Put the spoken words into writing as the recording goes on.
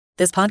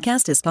This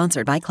podcast is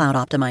sponsored by Cloud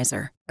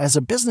Optimizer. As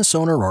a business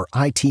owner or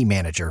IT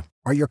manager,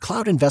 are your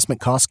cloud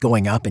investment costs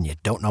going up and you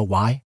don't know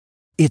why?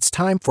 It's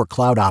time for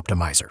Cloud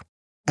Optimizer.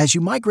 As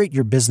you migrate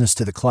your business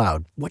to the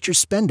cloud, what you're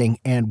spending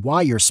and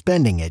why you're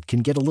spending it can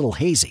get a little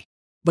hazy.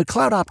 But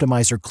Cloud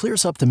Optimizer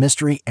clears up the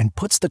mystery and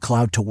puts the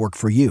cloud to work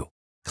for you.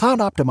 Cloud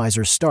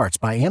Optimizer starts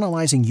by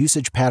analyzing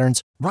usage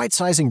patterns,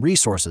 right-sizing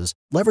resources,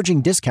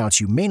 leveraging discounts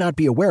you may not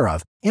be aware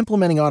of,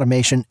 implementing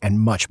automation, and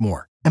much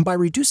more. And by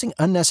reducing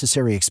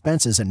unnecessary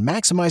expenses and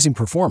maximizing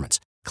performance,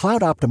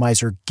 Cloud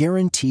Optimizer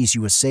guarantees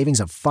you a savings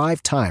of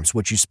 5 times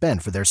what you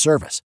spend for their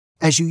service.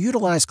 As you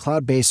utilize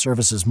cloud-based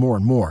services more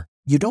and more,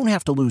 you don't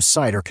have to lose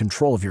sight or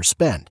control of your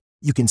spend.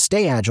 You can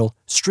stay agile,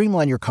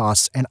 streamline your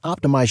costs, and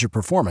optimize your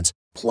performance,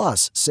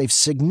 plus save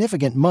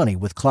significant money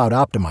with Cloud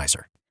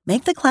Optimizer.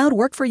 Make the cloud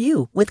work for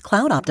you with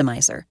Cloud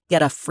Optimizer.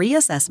 Get a free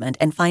assessment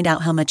and find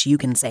out how much you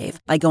can save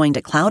by going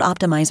to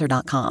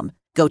cloudoptimizer.com.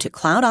 Go to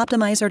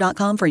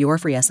cloudoptimizer.com for your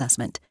free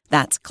assessment.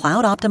 That's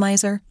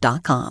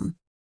cloudoptimizer.com.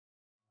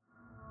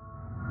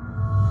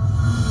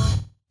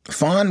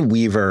 Fawn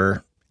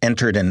Weaver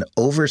entered an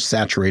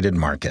oversaturated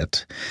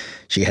market.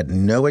 She had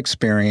no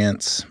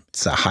experience.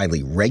 It's a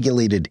highly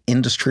regulated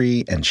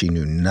industry, and she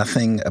knew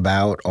nothing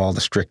about all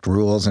the strict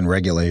rules and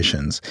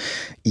regulations.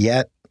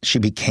 Yet, she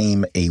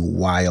became a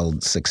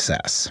wild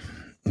success.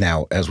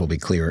 Now, as will be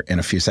clear in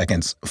a few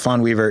seconds,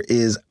 Fawn Weaver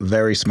is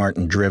very smart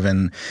and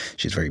driven.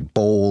 She's very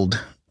bold.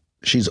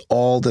 She's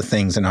all the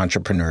things an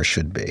entrepreneur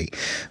should be.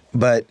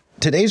 But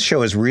today's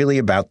show is really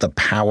about the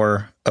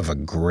power of a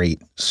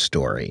great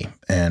story.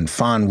 And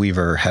Fawn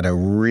Weaver had a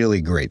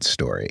really great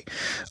story,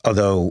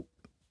 although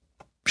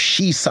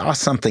she saw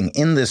something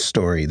in this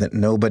story that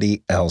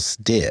nobody else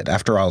did.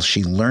 After all,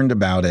 she learned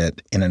about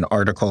it in an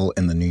article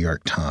in the New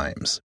York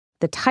Times.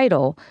 The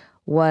title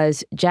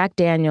was Jack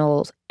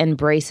Daniels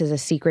Embraces a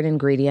Secret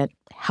Ingredient,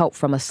 Help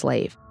from a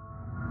Slave.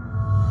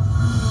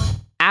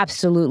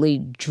 Absolutely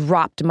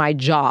dropped my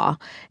jaw.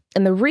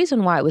 And the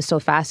reason why it was so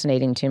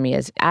fascinating to me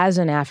is, as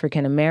an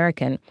African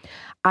American,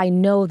 I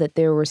know that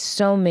there were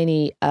so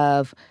many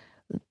of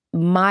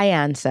my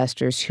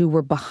ancestors who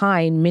were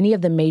behind many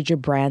of the major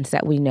brands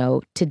that we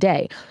know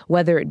today,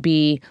 whether it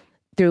be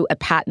through a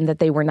patent that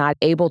they were not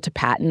able to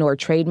patent or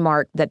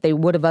trademark that they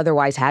would have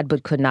otherwise had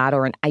but could not,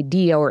 or an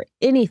idea or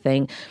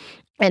anything.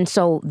 And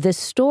so this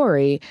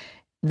story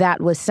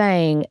that was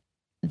saying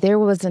there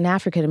was an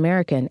African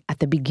American at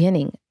the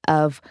beginning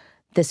of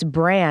this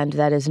brand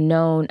that is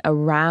known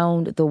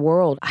around the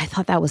world, I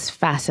thought that was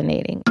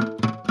fascinating.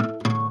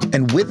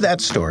 And with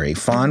that story,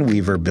 Fawn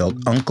Weaver built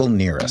Uncle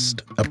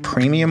Nearest, a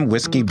premium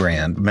whiskey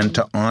brand meant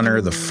to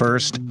honor the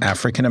first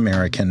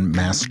African-American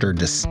master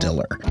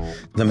distiller,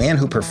 the man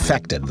who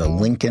perfected the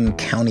Lincoln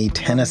County,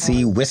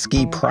 Tennessee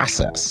whiskey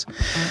process,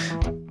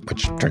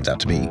 which turns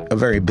out to be a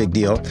very big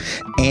deal,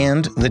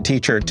 and the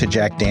teacher to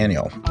Jack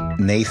Daniel,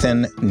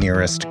 Nathan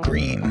Nearest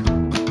Green.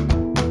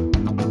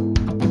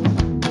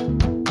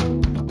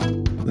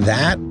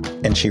 That,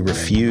 and she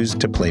refused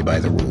to play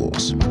by the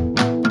rules.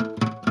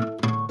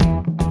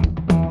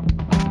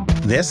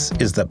 This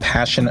is The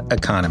Passion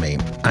Economy.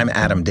 I'm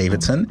Adam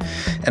Davidson,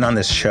 and on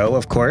this show,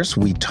 of course,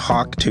 we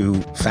talk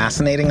to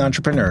fascinating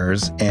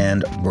entrepreneurs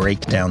and break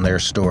down their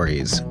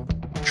stories,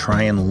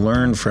 try and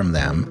learn from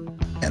them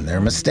and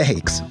their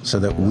mistakes so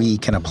that we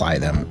can apply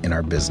them in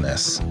our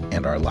business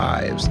and our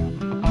lives.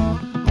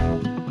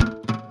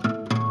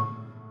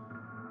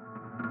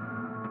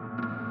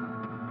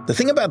 The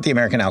thing about the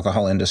American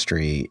alcohol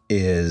industry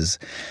is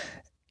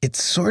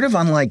it's sort of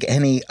unlike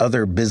any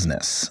other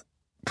business.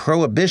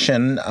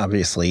 Prohibition,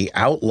 obviously,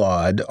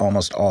 outlawed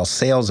almost all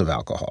sales of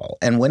alcohol.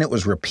 And when it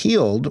was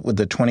repealed with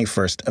the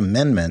 21st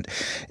Amendment,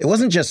 it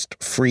wasn't just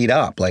freed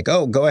up, like,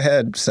 oh, go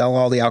ahead, sell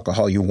all the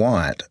alcohol you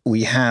want.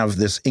 We have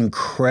this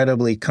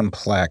incredibly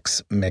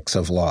complex mix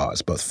of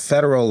laws, both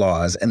federal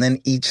laws, and then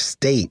each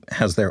state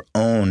has their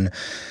own,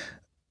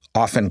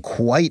 often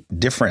quite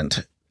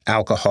different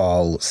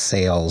alcohol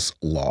sales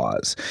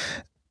laws.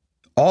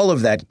 All of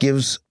that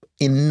gives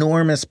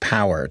enormous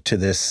power to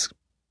this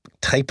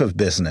type of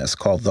business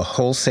called the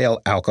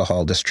wholesale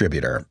alcohol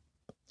distributor.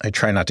 I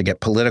try not to get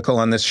political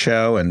on this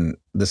show, and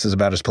this is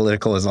about as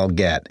political as I'll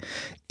get.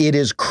 It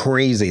is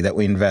crazy that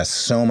we invest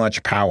so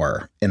much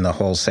power in the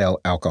wholesale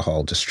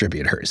alcohol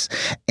distributors,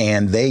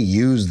 and they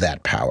use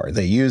that power.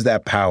 They use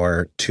that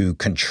power to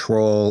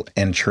control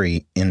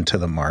entry into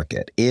the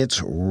market.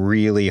 It's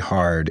really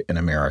hard in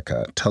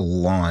America to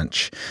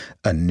launch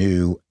a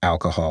new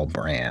alcohol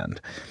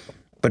brand.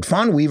 But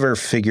Fawn Weaver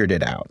figured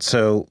it out.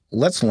 So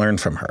let's learn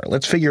from her.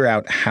 Let's figure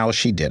out how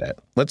she did it.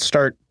 Let's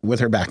start with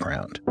her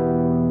background.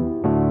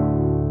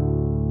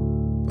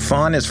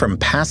 Fawn is from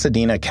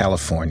Pasadena,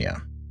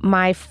 California.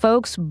 My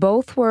folks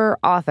both were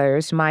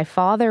authors. My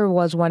father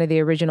was one of the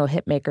original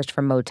hit makers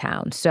for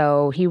Motown.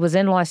 So he was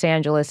in Los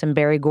Angeles, and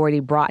Berry Gordy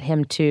brought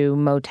him to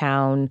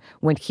Motown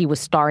when he was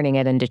starting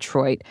it in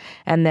Detroit.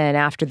 And then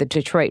after the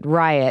Detroit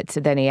riots,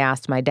 then he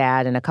asked my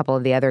dad and a couple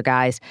of the other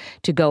guys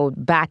to go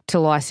back to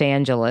Los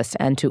Angeles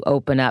and to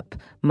open up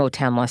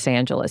Motown Los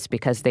Angeles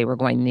because they were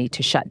going to need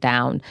to shut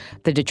down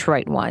the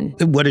Detroit one.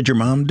 What did your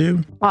mom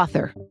do?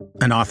 Author.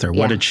 An author. Yeah.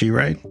 What did she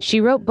write?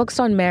 She wrote books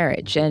on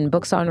marriage and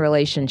books on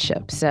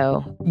relationships.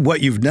 So what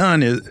you've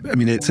done is, I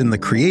mean, it's in the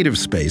creative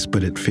space,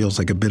 but it feels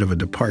like a bit of a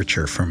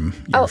departure from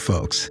your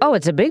folks. Oh,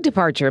 it's a big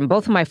departure. And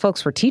both of my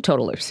folks were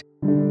teetotalers.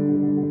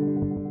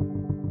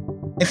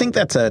 I think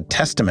that's a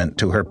testament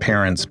to her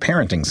parents'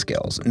 parenting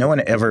skills. No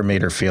one ever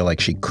made her feel like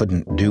she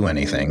couldn't do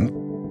anything.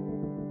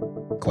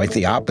 Quite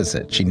the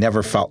opposite. She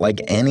never felt like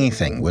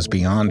anything was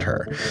beyond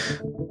her,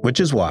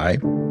 which is why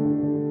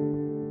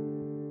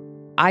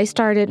I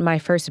started my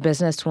first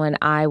business when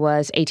I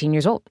was 18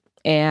 years old,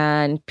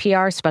 and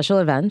PR special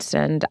events,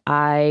 and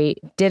I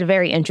did a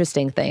very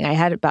interesting thing. I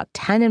had about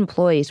 10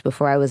 employees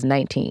before I was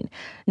 19.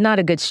 Not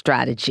a good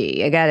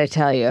strategy, I gotta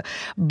tell you.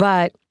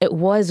 But it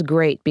was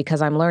great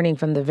because I'm learning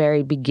from the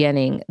very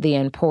beginning the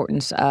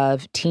importance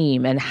of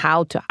team and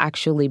how to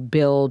actually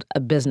build a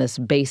business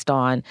based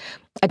on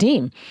a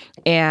team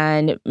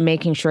and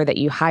making sure that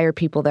you hire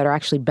people that are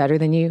actually better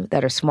than you,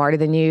 that are smarter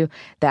than you,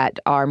 that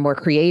are more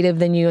creative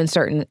than you in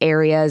certain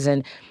areas.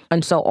 And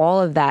so all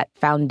of that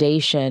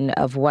foundation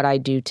of what I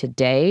do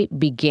today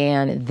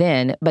began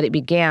then, but it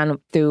began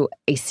through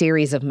a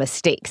series of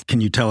mistakes.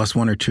 Can you tell us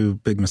one or two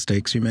big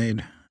mistakes you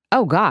made?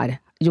 Oh, God.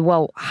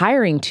 Well,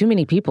 hiring too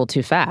many people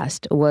too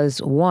fast was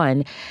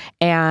one.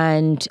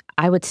 And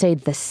I would say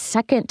the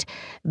second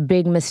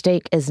big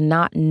mistake is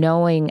not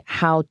knowing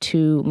how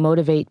to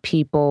motivate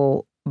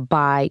people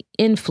by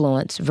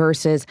influence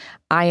versus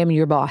I am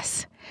your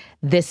boss.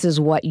 This is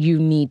what you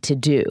need to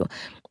do.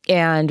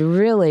 And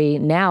really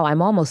now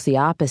I'm almost the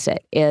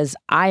opposite, is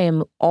I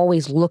am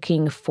always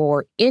looking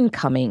for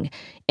incoming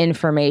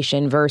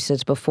information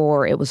versus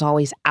before it was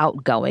always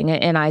outgoing.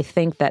 And I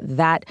think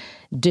that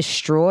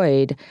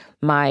destroyed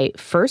my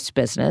first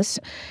business.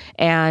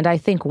 And I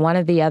think one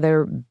of the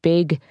other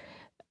big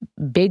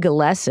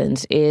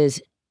lessons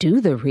is do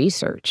the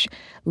research,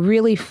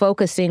 really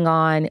focusing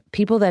on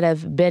people that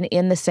have been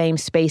in the same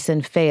space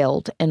and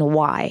failed and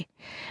why,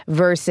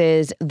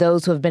 versus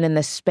those who have been in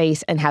this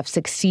space and have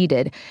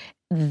succeeded.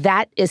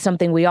 That is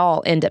something we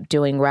all end up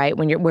doing, right?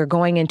 When we're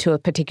going into a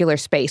particular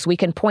space, we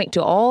can point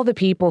to all the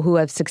people who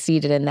have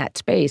succeeded in that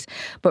space.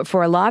 But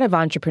for a lot of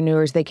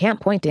entrepreneurs, they can't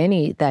point to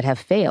any that have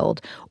failed,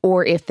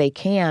 or if they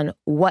can,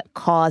 what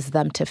caused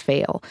them to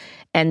fail.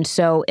 And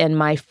so in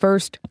my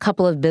first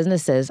couple of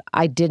businesses,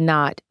 I did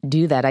not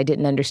do that. I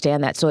didn't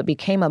understand that. So it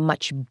became a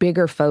much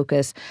bigger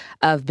focus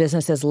of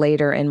businesses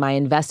later and my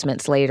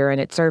investments later,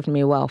 and it served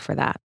me well for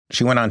that.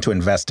 She went on to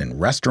invest in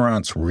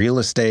restaurants, real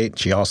estate.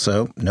 She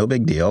also, no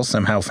big deal,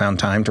 somehow found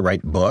time to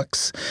write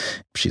books.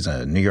 She's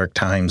a New York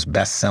Times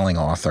best-selling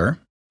author.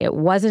 It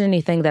wasn't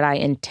anything that I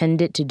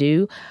intended to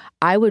do.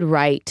 I would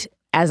write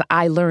as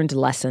I learned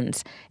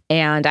lessons,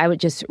 and I would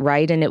just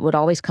write, and it would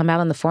always come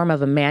out in the form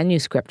of a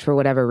manuscript for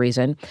whatever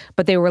reason.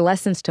 But they were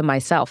lessons to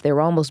myself. They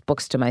were almost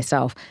books to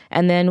myself.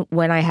 And then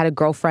when I had a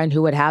girlfriend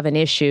who would have an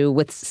issue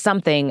with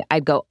something,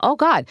 I'd go, oh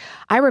God,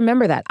 I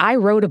remember that. I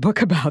wrote a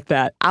book about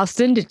that. I'll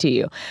send it to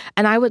you.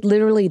 And I would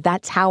literally,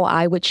 that's how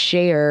I would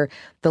share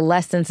the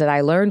lessons that I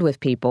learned with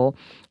people.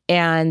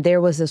 And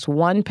there was this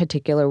one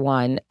particular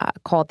one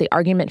called The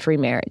Argument-Free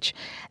Marriage,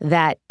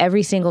 that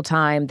every single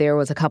time there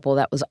was a couple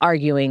that was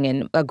arguing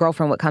and a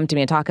girlfriend would come to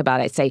me and talk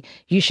about it, I'd say,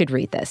 you should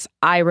read this.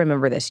 I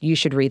remember this. You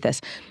should read this.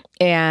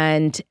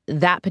 And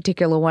that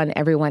particular one,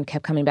 everyone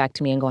kept coming back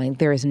to me and going,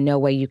 there is no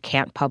way you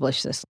can't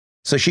publish this.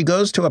 So she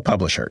goes to a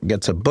publisher,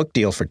 gets a book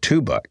deal for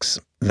 2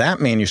 books. That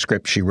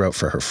manuscript she wrote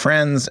for her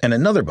friends, and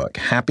another book,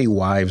 Happy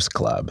Wives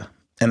Club.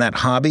 And that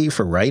hobby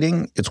for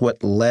writing, it's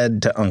what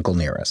led to Uncle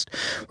Nearest.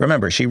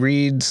 Remember, she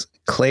reads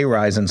Clay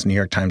Risen's New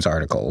York Times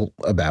article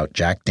about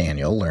Jack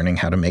Daniel learning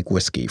how to make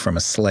whiskey from a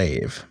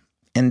slave.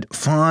 And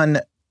Fawn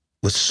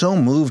was so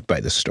moved by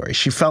this story.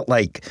 She felt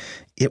like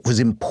it was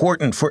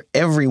important for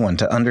everyone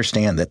to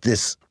understand that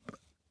this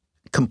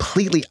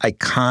completely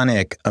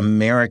iconic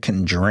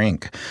American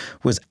drink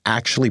was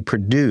actually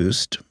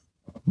produced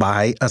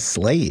by a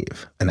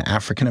slave, an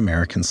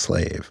African-American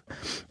slave.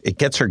 It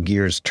gets her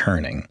gears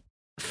turning.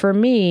 For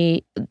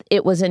me,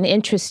 it was an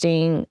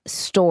interesting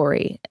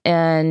story,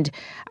 and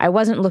I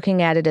wasn't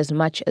looking at it as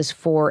much as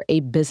for a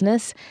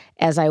business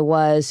as I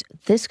was,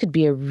 this could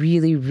be a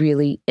really,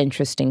 really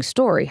interesting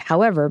story.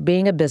 However,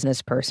 being a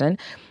business person,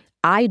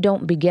 I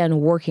don't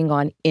begin working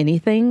on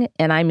anything,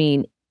 and I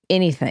mean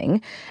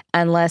anything,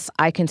 unless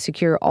I can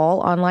secure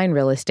all online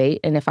real estate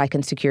and if I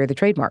can secure the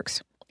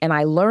trademarks. And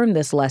I learned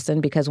this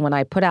lesson because when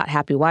I put out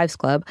Happy Wives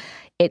Club,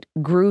 it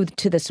grew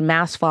to this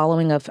mass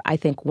following of, I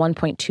think,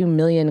 1.2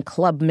 million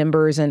club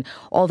members and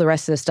all the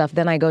rest of the stuff.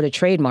 Then I go to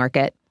trademark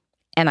it,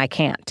 and I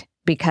can't.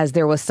 because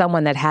there was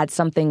someone that had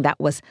something that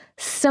was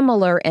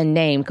similar in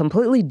name,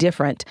 completely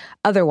different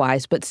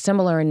otherwise, but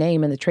similar in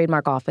name, and the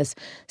trademark office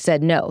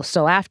said no.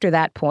 So after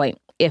that point,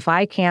 if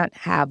I can't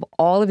have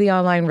all of the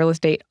online real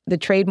estate, the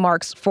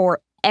trademarks for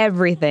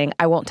everything,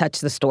 I won't touch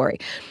the story.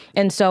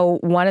 And so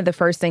one of the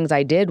first things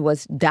I did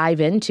was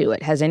dive into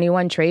it. Has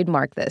anyone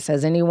trademarked this?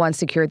 Has anyone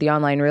secured the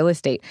online real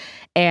estate?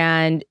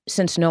 And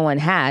since no one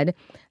had,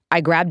 I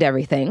grabbed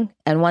everything.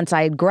 And once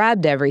I had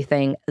grabbed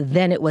everything,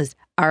 then it was,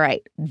 all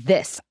right,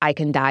 this I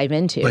can dive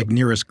into. Like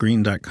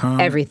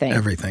nearestgreen.com? Everything.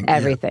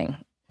 Everything.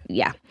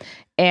 Yeah.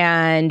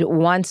 And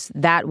once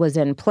that was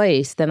in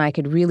place, then I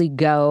could really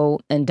go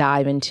and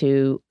dive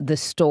into the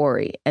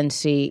story and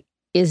see,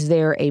 is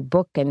there a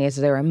book and is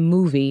there a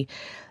movie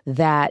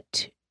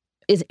that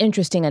is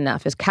interesting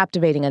enough, is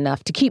captivating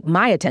enough to keep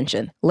my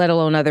attention, let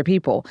alone other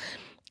people?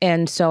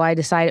 And so I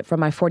decided for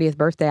my 40th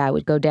birthday, I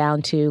would go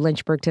down to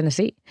Lynchburg,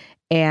 Tennessee,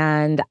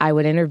 and I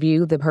would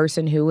interview the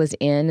person who was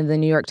in the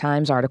New York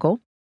Times article.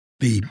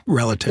 The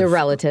relative. The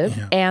relative.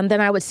 Yeah. And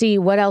then I would see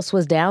what else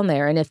was down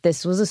there and if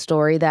this was a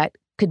story that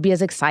could be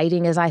as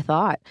exciting as I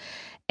thought.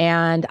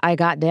 And I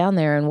got down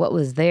there, and what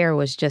was there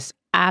was just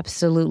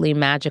absolutely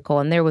magical.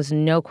 And there was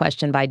no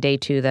question by day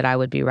 2 that I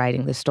would be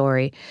writing the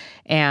story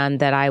and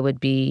that I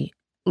would be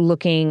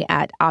looking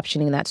at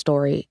optioning that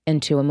story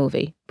into a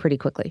movie pretty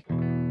quickly.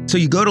 So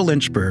you go to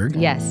Lynchburg.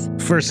 Yes.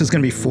 First, it's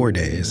going to be 4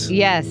 days.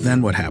 Yes.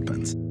 Then what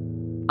happens?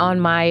 On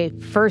my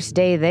first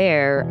day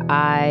there,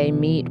 I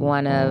meet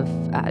one of,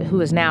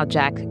 who is now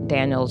Jack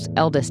Daniels'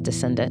 eldest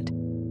descendant.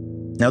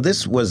 Now,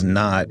 this was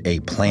not a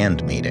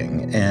planned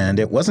meeting, and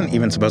it wasn't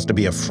even supposed to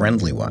be a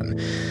friendly one.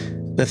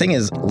 The thing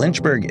is,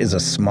 Lynchburg is a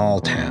small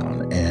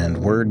town, and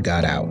word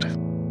got out.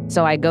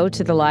 So I go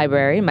to the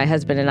library, my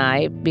husband and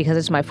I, because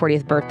it's my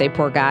 40th birthday,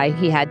 poor guy.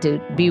 He had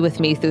to be with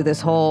me through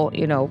this whole,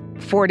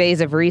 4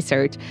 days of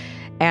research.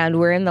 And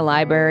we're in the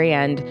library,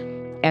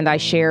 and I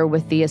share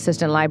with the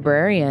assistant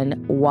librarian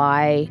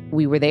why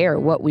we were there,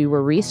 what we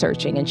were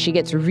researching. And she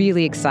gets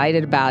really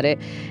excited about it.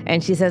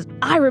 And she says,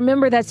 I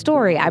remember that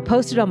story. I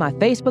posted on my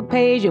Facebook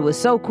page. It was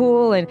so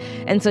cool.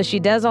 And so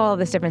she does all of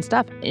this different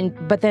stuff.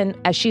 But then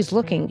as she's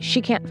looking,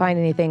 she can't find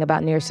anything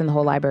about Nearest in the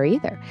whole library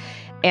either.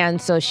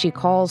 And so she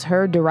calls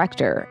her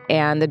director,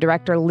 and the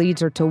director leads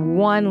her to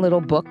one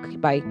little book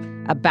by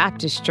a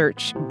Baptist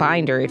church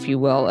binder, if you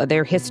will, of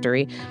their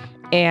history.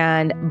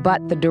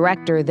 But the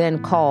director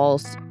then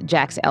calls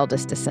Jack's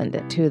eldest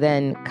descendant, who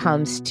then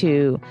comes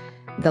to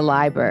the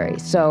library.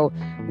 So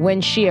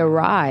when she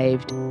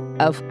arrived,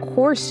 of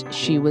course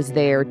she was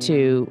there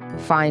to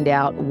find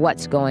out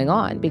what's going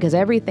on, because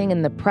everything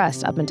in the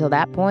press up until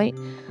that point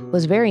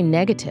was very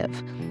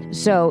negative.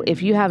 So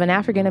if you have an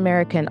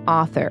African-American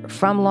author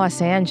from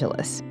Los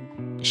Angeles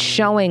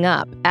showing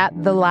up at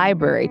the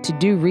library to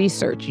do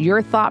research,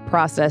 your thought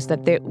process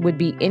that there would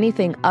be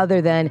anything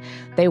other than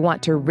they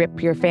want to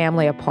rip your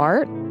family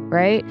apart,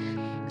 right?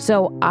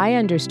 So I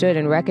understood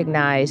and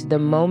recognized the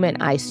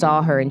moment I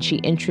saw her and she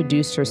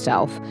introduced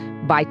herself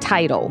by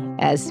title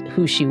as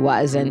who she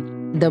was.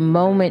 And the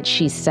moment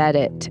she said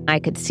it, I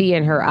could see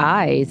in her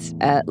eyes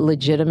a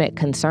legitimate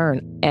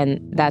concern. And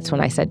that's when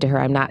I said to her,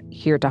 I'm not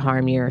here to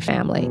harm your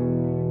family.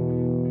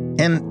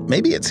 And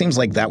maybe it seems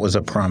like that was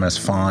a promise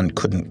Fawn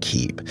couldn't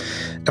keep.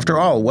 After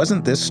all,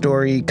 wasn't this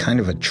story kind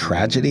of a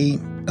tragedy?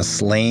 A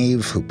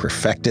slave who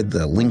perfected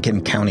the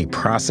Lincoln County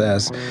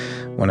process,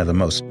 one of the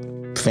most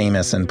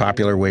famous and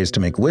popular ways to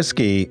make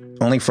whiskey,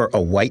 only for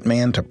a white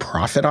man to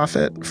profit off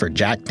it, for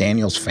Jack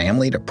Daniels'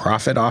 family to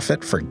profit off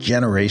it for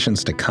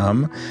generations to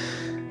come.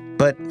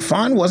 But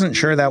Fawn wasn't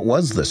sure that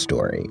was the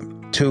story.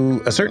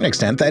 To a certain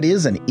extent, that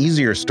is an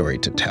easier story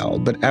to tell,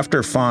 but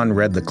after Fawn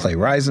read the Clay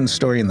Risen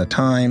story in the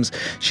Times,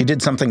 she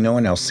did something no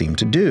one else seemed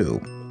to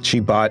do. She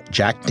bought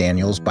Jack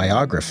Daniels'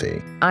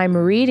 biography. I'm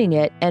reading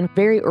it, and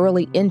very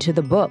early into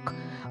the book,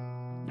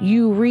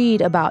 you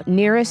read about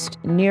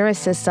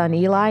Nearest's son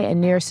Eli, and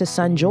Nearest's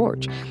son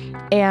George.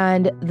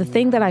 And the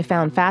thing that I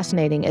found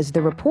fascinating is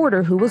the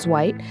reporter, who was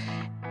white,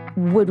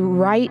 would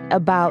write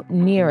about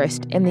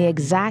Nearest in the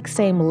exact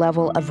same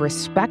level of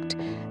respect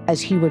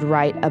as he would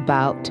write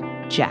about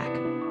Jack.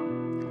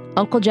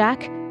 Uncle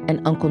Jack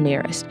and Uncle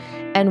Nearest.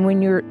 And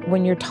when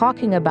you're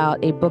talking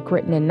about a book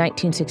written in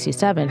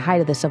 1967,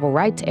 height of the civil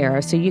rights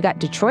era, so you got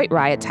Detroit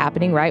riots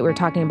happening, right? We were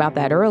talking about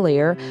that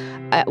earlier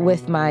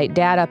with my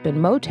dad up in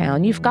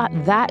Motown. You've got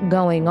that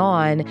going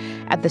on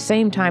at the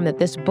same time that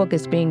this book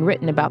is being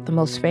written about the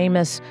most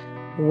famous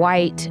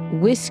white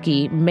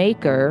whiskey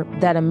maker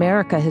that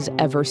America has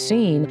ever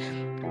seen.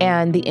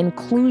 And the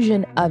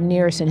inclusion of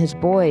Nearest and his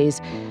boys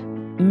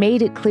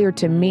made it clear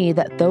to me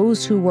that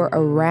those who were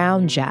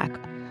around Jack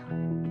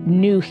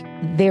knew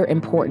their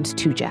importance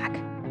to Jack.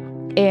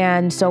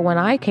 And so when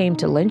I came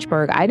to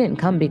Lynchburg, I didn't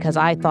come because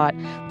I thought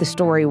the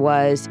story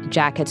was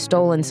Jack had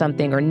stolen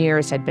something or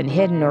Nearest had been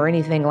hidden or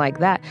anything like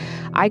that.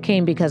 I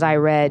came because I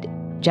read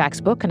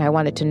Jack's book and I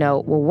wanted to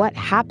know, well, what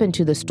happened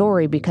to the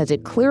story? Because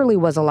it clearly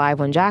was alive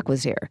when Jack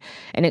was here.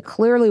 And it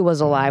clearly was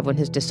alive when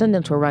his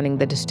descendants were running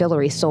the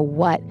distillery. So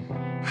what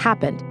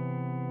happened?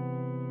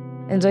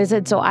 And so I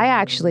said, so I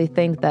actually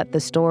think that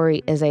the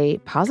story is a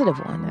positive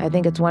one. I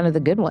think it's one of the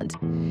good ones.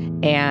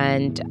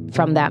 And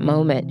from that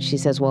moment, she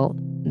says, well,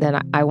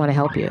 then I want to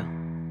help you.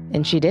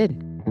 And she did.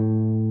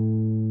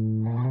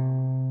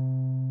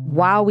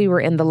 While we were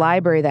in the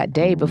library that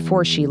day,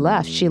 before she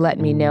left, she let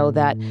me know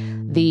that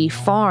the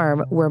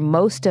farm where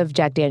most of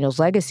Jack Daniel's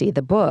legacy,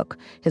 the book,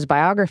 his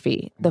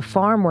biography, the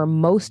farm where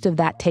most of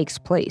that takes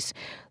place,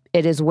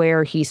 it is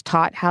where he's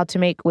taught how to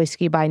make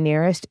whiskey by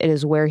Nearest. It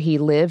is where he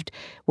lived,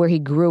 where he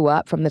grew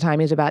up from the time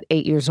he was about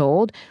 8 years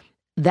old.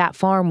 That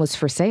farm was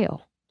for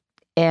sale.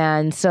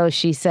 And so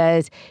she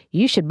says,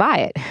 you should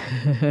buy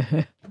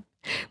it.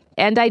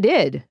 And I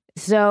did.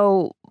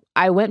 So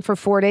I went for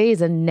 4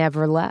 days and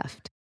never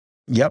left.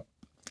 Yep.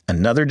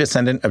 Another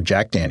descendant of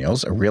Jack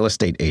Daniels, a real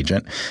estate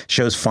agent,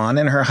 shows Fawn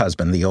and her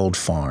husband the old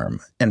farm.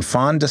 And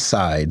Fawn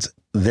decides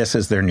this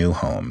is their new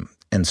home.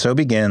 And so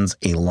begins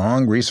a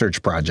long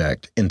research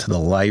project into the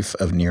life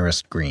of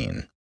Nearest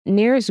Green.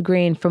 Nearest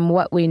Green, from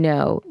what we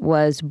know,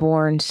 was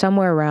born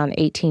somewhere around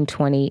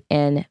 1820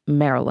 in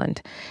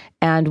Maryland.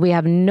 And we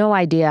have no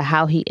idea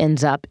how he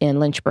ends up in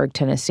Lynchburg,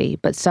 Tennessee.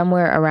 But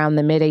somewhere around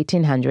the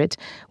mid-1800s,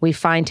 we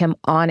find him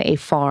on a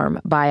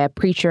farm by a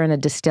preacher and a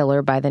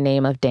distiller by the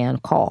name of Dan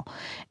Call.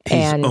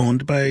 He's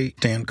owned by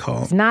Dan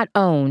Call? It's not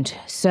owned.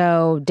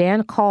 So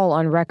Dan Call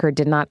on record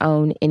did not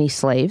own any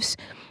slaves,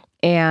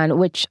 and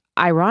which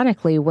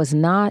ironically was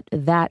not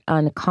that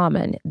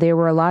uncommon. There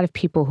were a lot of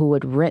people who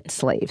would rent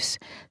slaves.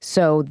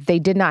 So they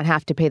did not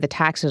have to pay the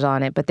taxes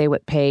on it, but they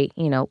would pay,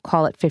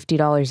 call it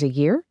 $50 a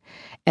year,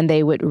 and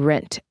they would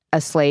rent a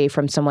slave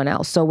from someone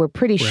else. So we're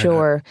pretty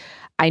sure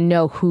I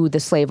know who the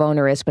slave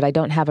owner is, but I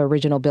don't have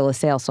original bill of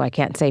sale, so I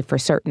can't say for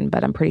certain,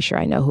 but I'm pretty sure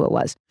I know who it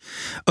was.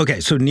 Okay,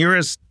 so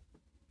Nearest,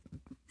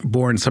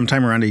 born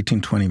sometime around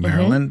 1820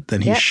 Maryland.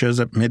 Then he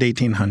shows up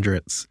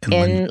mid-1800s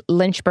in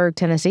Lynchburg,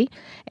 Tennessee.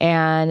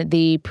 And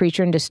the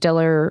preacher and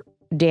distiller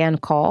Dan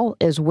Call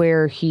is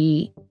where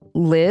he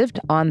lived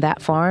on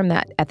that farm,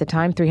 that at the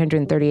time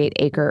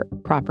 338-acre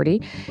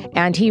property.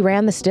 And he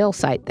ran the still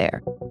site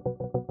there.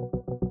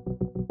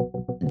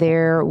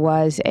 There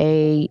was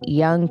a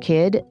young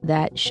kid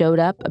that showed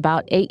up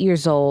about 8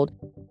 years old.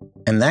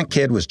 And that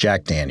kid was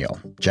Jack Daniel.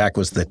 Jack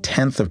was the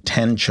 10th of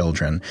 10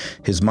 children.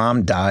 His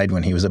mom died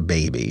when he was a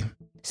baby.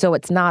 So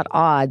it's not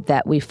odd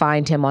that we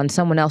find him on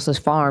someone else's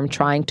farm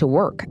trying to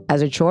work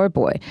as a chore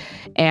boy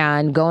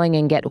and going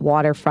and get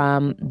water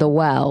from the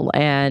well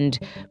and,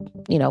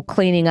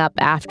 cleaning up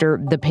after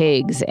the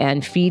pigs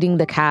and feeding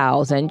the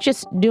cows and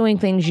just doing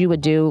things you would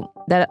do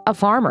that a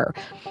farmer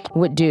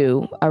would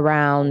do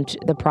around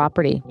the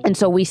property. And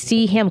so we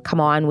see him come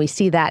on, we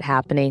see that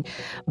happening.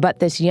 But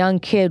this young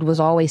kid was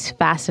always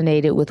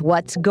fascinated with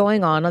what's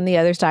going on the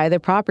other side of the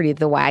property.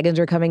 The wagons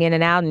are coming in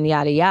and out and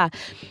yada, yada.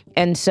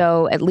 And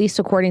so, at least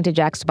according to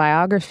Jack's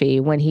biography,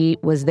 when he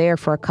was there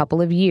for a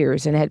couple of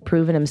years and had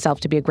proven himself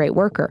to be a great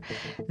worker,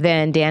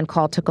 then Dan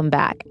Call took him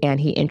back and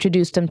he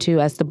introduced him to,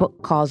 as the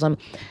book calls him,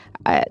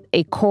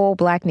 a coal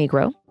black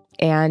Negro.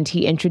 And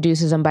he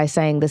introduces him by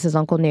saying, this is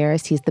Uncle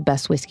Nearest. He's the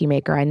best whiskey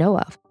maker I know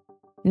of.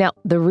 Now,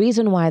 the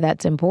reason why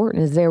that's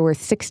important is there were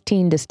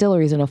 16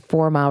 distilleries in a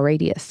 4-mile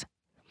radius.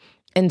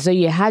 And so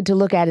you had to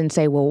look at it and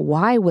say, well,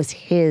 why was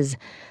his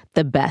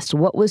the best?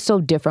 What was so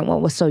different?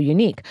 What was so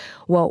unique?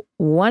 Well,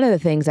 one of the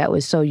things that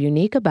was so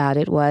unique about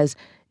it was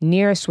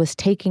Nearest was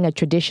taking a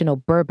traditional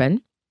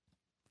bourbon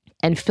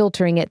and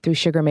filtering it through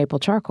sugar maple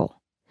charcoal.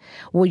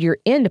 Well, your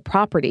end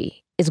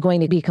property is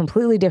going to be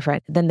completely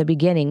different than the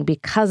beginning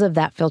because of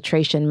that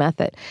filtration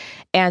method.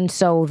 And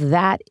so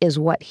that is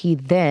what he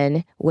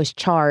then was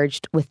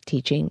charged with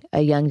teaching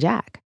a young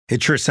Jack.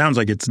 It sure sounds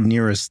like it's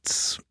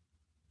Nearest's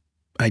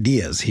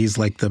ideas. He's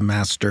like the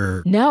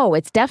master. No,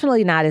 it's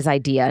definitely not his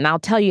idea. And I'll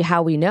tell you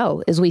how we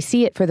know is we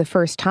see it for the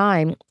first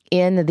time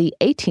in the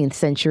 18th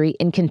century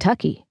in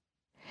Kentucky.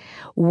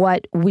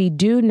 What we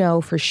do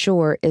know for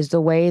sure is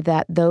the way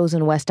that those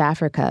in West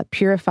Africa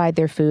purified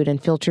their food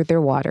and filtered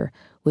their water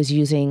was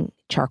using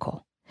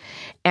charcoal.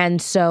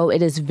 And so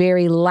it is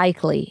very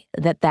likely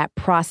that that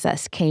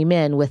process came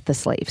in with the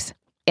slaves.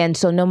 And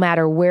so no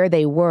matter where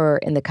they were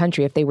in the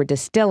country, if they were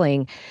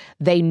distilling,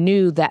 they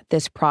knew that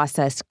this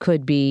process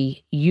could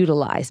be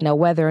utilized. Now,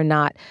 whether or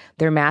not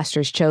their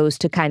masters chose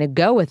to kind of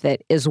go with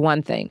it is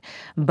one thing.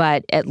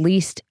 But at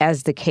least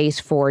as the case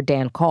for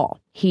Dan Call,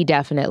 he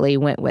definitely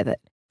went with it.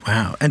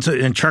 Wow. And so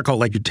in charcoal,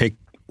 like you take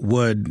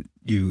wood,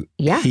 you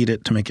heat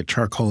it to make it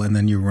charcoal, and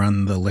then you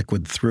run the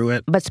liquid through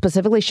it. But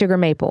specifically sugar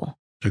maple.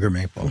 Sugar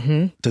maple.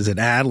 Mm-hmm. Does it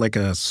add like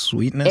a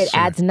sweetness? It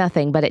adds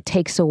nothing, but it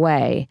takes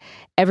away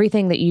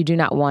everything that you do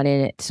not want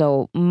in it.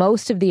 So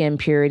most of the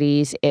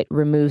impurities, it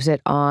removes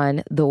it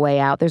on the way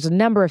out. There's a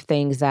number of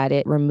things that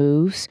it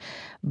removes,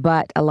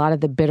 but a lot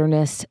of the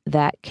bitterness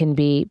that can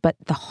be, but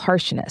the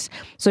harshness.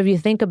 So if you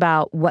think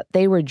about what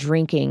they were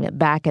drinking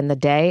back in the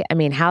day, I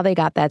mean, how they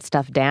got that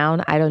stuff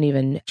down, I don't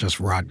even... Just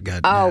rot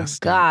gut. Oh,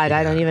 nasty. God, yeah.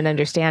 I don't even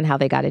understand how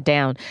they got it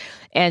down.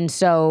 And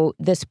so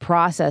this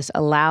process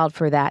allowed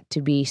for that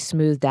to be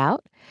smoothed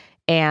out.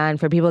 and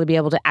for people to be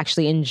able to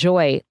actually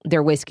enjoy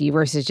their whiskey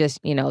versus just,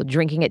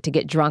 drinking it to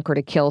get drunk or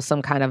to kill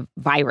some kind of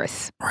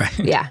virus. Right.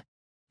 Yeah.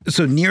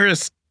 So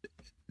Nearest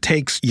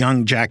takes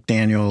young Jack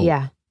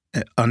Daniel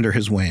under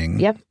his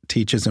wing,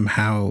 teaches him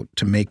how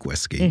to make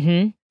whiskey.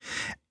 Mm-hmm.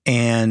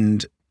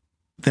 And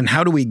then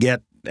how do we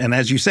get, and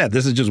as you said,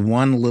 this is just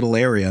one little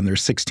area and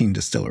there's 16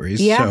 distilleries.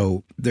 Yeah.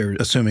 So they're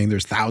assuming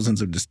there's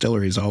thousands of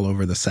distilleries all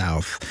over the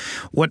South.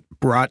 What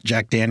brought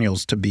Jack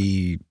Daniels to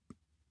be,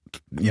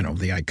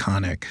 the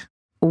iconic?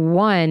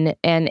 One,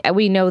 and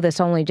we know this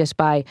only just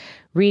by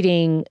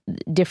reading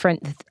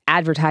different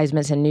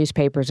advertisements in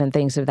newspapers and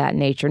things of that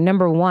nature.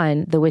 Number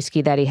one, the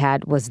whiskey that he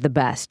had was the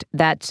best.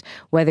 That's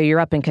whether you're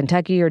up in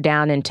Kentucky or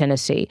down in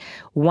Tennessee.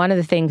 One of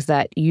the things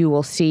that you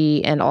will see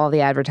in all the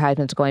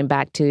advertisements going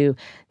back to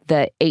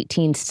the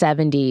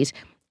 1870s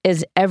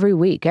is every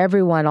week,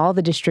 all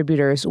the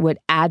distributors would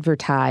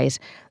advertise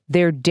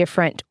their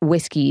different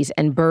whiskeys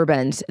and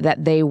bourbons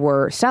that they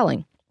were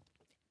selling.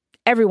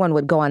 Everyone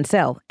would go on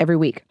sale every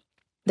week.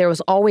 There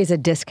was always a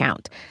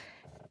discount.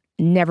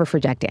 Never for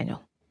Jack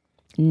Daniel.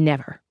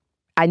 Never.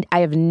 I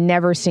have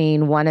never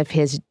seen one of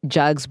his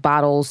jugs,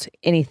 bottles,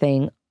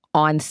 anything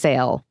on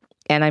sale.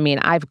 And I mean,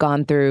 I've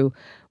gone through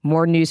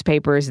more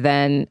newspapers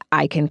than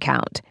I can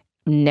count.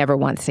 Never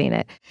once seen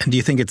it. And do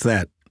you think it's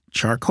that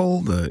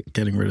charcoal, the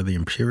getting rid of the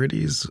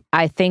impurities?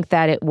 I think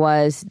that it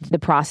was the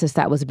process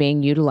that was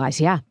being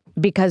utilized,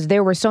 because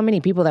there were so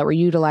many people that were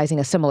utilizing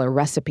a similar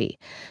recipe.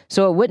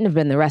 So it wouldn't have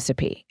been the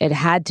recipe. It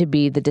had to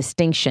be the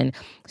distinction.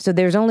 So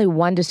there's only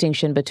one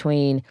distinction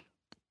between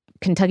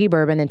Kentucky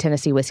bourbon and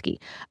Tennessee whiskey,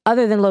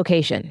 other than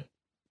location.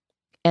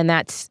 And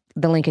that's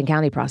the Lincoln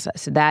County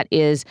process. That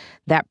is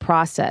that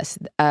process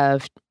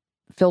of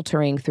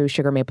filtering through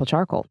sugar maple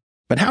charcoal.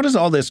 But how does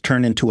all this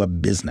turn into a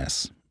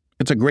business?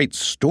 It's a great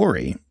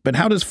story, but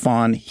how does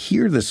Fawn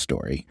hear this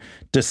story,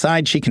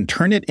 decide she can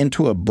turn it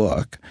into a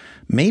book,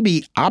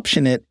 maybe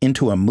option it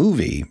into a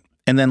movie,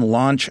 and then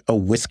launch a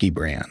whiskey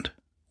brand?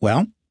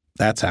 Well,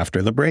 that's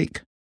after the break.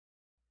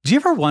 Do you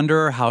ever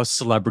wonder how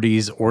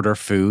celebrities order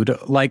food?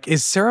 Like,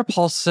 is Sarah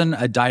Paulson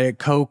a Diet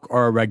Coke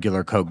or a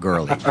regular Coke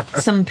girlie?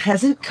 Some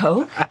peasant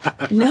Coke?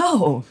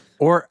 No.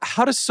 Or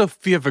how does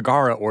Sofia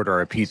Vergara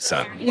order a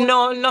pizza?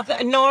 No,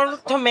 nothing. No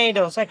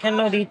tomatoes. I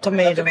cannot eat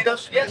tomatoes.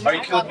 Tomatoes? Yes. Are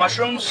you cool with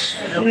mushrooms?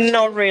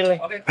 Not really.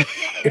 Okay.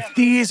 If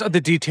these are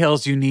the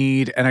details you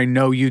need, and I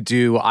know you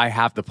do, I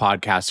have the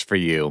podcast for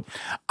you.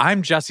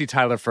 I'm Jesse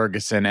Tyler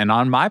Ferguson, and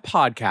on my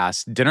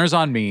podcast, Dinners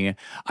on Me,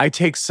 I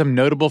take some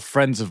notable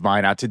friends of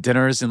mine out to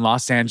dinners in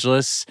Los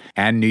Angeles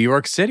and New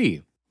York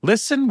City.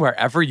 Listen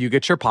wherever you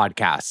get your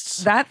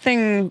podcasts. That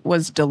thing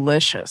was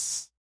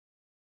delicious.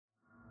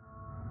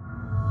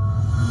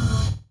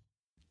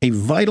 A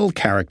vital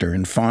character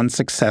in Fawn's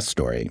success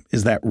story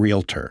is that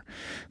realtor,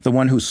 the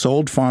one who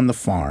sold Fawn the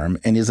farm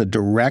and is a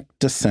direct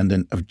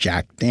descendant of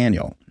Jack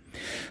Daniel.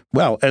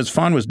 Well, as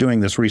Fawn was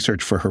doing this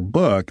research for her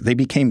book, they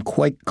became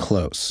quite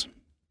close.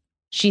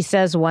 She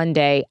says one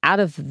day, out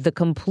of the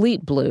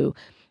complete blue,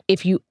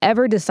 if you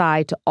ever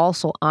decide to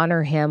also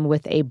honor him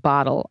with a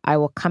bottle, I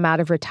will come out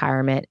of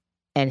retirement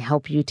and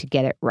help you to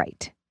get it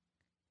right.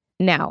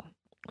 Now,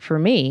 for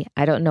me,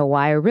 I don't know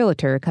why a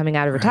realtor coming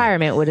out of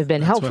retirement would have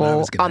been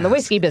helpful on the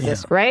whiskey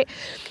business, right?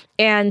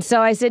 And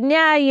so I said,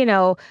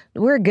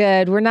 we're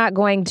good. We're not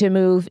going to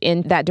move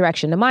in that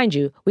direction. Now, mind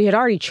you, we had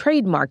already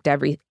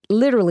trademarked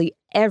literally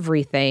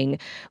everything,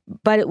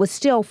 but it was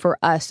still for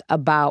us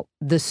about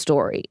the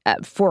story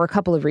for a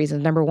couple of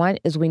reasons. Number one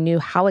is we knew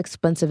how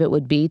expensive it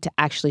would be to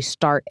actually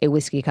start a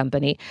whiskey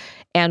company,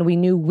 and we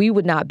knew we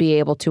would not be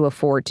able to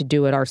afford to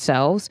do it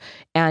ourselves.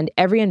 And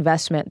every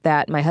investment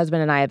that my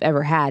husband and I have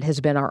ever had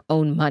has been our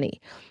own money.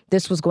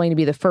 This was going to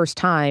be the first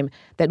time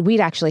that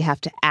we'd actually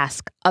have to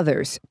ask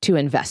others to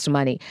invest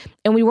money,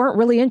 and we weren't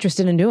really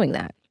interested in doing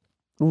that.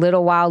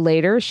 Little while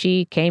later,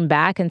 she came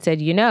back and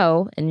said,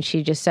 and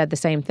she just said the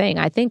same thing.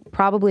 I think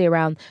probably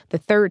around the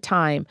third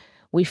time,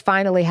 we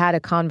finally had a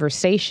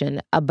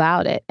conversation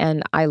about it.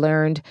 And I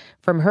learned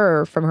from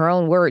her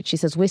own words, she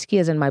says, whiskey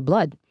is in my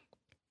blood.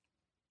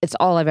 It's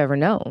all I've ever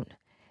known.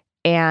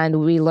 And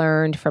we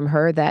learned from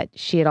her that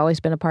she had always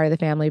been a part of the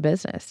family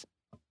business.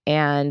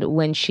 And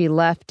when she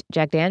left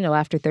Jack Daniel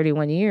after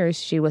 31 years,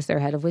 she was their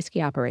head of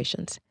whiskey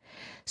operations.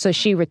 So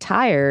she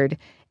retired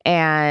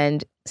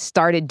and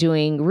started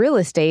doing real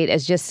estate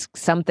as just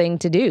something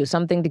to do,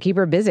 something to keep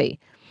her busy.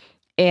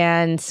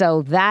 And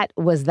so that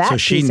was that. So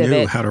she piece of knew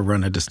it. how to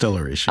run a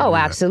distillery. She Oh, knew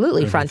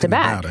absolutely, front to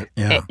back.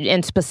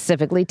 And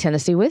specifically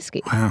Tennessee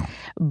whiskey. Wow.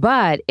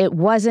 But it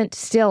wasn't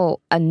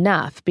still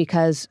enough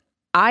because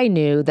I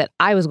knew that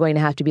I was going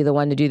to have to be the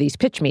one to do these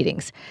pitch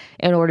meetings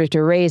in order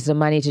to raise the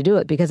money to do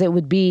it, because it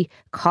would be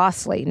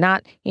costly,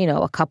 not,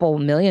 a couple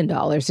 $1 million.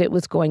 It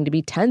was going to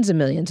be tens of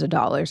millions of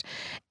dollars.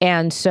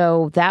 And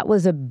so that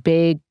was a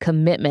big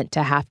commitment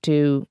to have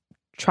to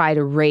try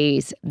to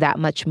raise that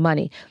much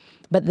money.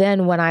 But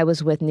then when I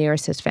was with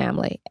Nearest's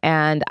family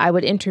and I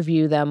would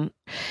interview them,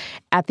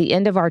 at the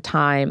end of our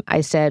time,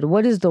 I said,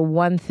 what is the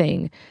one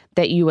thing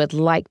that you would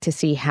like to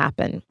see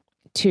happen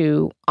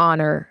to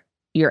honor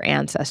your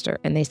ancestor?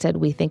 And they said,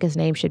 we think his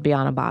name should be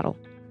on a bottle.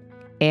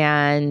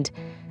 And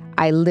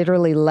I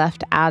literally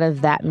left out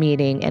of that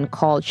meeting and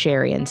called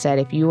Sherry and said,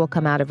 if you will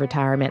come out of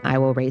retirement, I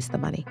will raise the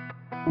money.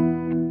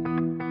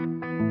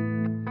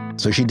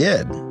 So she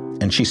did,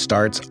 and she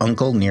starts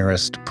Uncle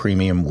Nearest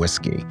Premium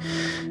Whiskey.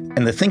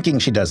 And the thinking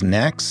she does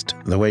next,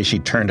 the way she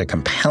turned a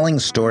compelling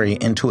story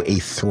into a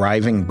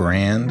thriving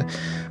brand,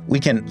 we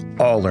can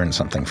all learn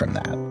something from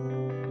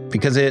that.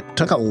 Because it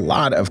took a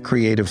lot of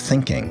creative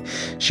thinking.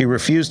 She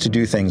refused to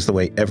do things the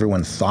way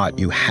everyone thought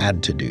you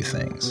had to do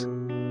things.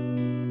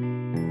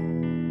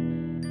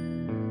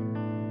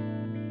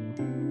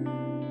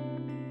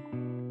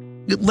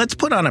 Let's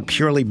put on a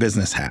purely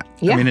business hat.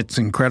 Yeah. I mean, it's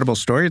an incredible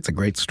story. It's a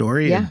great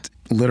story. Yeah.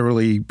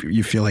 Literally,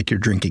 you feel like you're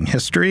drinking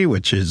history,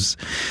 which is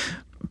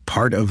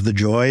part of the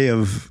joy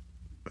of,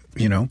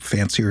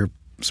 fancier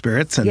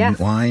spirits and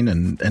wine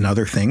and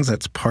other things.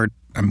 That's part.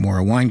 I'm more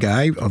a wine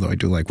guy, although I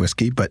do like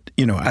whiskey. But,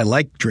 I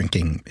like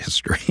drinking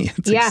history.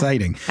 It's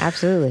exciting.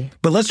 Absolutely.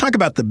 But let's talk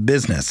about the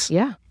business.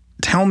 Yeah.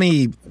 Tell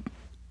me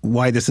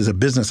why this is a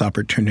business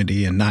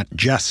opportunity and not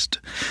just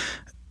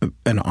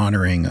an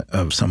honoring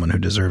of someone who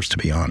deserves to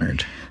be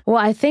honored. Well,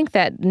 I think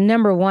that,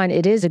 number one,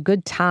 it is a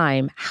good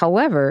time.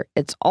 However,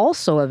 it's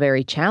also a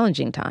very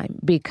challenging time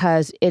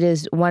because it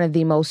is one of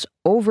the most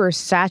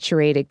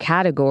oversaturated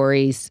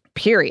categories,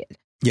 period.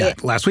 Yeah.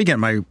 Last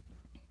weekend, my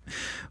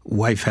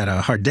wife had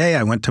a hard day.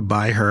 I went to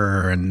buy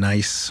her a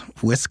nice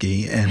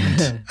whiskey,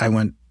 and I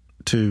went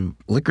to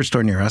a liquor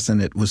store near us,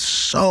 and it was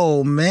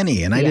so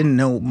many, and I didn't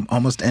know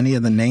almost any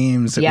of the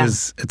names.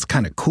 It's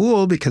kind of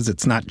cool because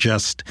it's not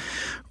just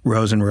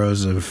rows and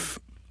rows of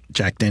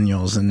Jack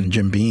Daniels and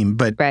Jim Beam,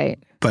 but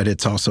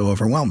it's also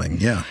overwhelming.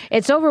 Yeah.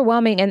 It's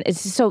overwhelming. And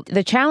so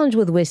the challenge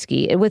with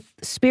whiskey, with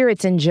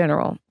spirits in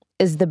general,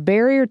 is the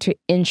barrier to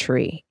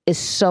entry is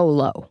so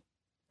low.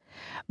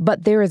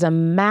 But there is a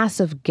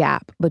massive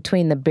gap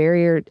between the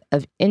barrier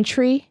of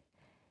entry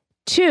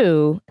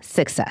to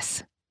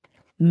success.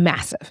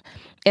 Massive.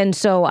 And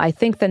so I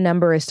think the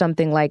number is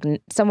something like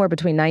somewhere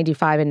between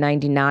 95 and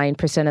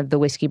 99% of the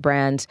whiskey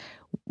brands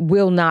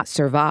will not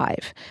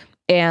survive.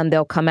 And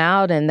they'll come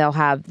out and they'll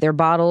have their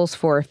bottles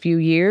for a few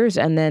years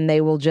and then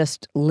they will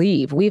just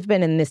leave. We've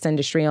been in this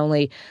industry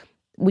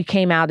we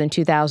came out in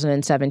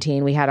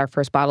 2017. We had our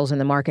first bottles in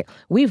the market.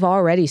 We've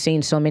already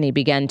seen so many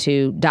begin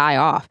to die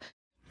off.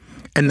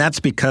 And that's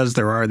because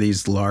there are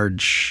these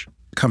large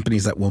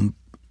companies that will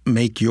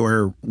make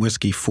your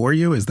whiskey for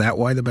you? Is that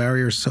why the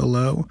barrier is so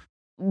low?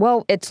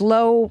 Well, it's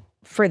low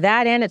for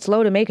that, and it's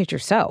low to make it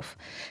yourself.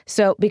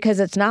 So, because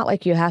it's not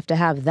like you have to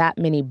have that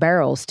many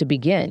barrels to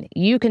begin.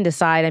 You can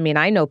decide,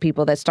 I know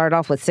people that start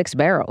off with 6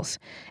 barrels,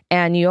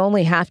 and you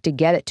only have to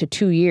get it to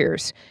 2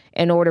 years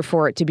in order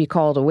for it to be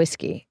called a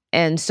whiskey.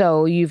 And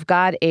so you've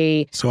got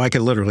So I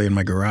could literally in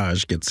my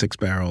garage get 6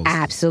 barrels.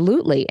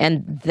 Absolutely.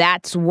 And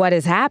that's what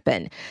has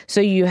happened.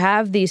 So you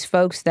have these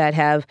folks that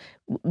have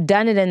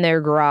done it in their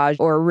garage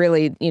or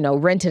really,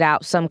 rented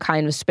out some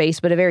kind of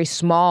space, but a very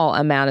small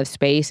amount of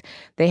space.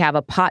 They have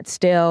a pot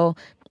still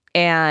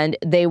and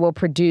they will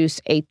produce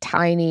a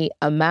tiny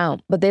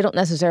amount, but they don't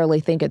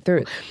necessarily think it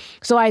through.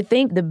 So I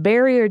think the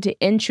barrier to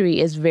entry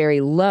is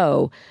very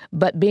low,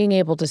 but being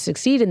able to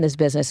succeed in this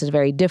business is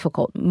very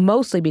difficult,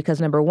 mostly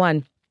because, number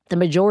one, the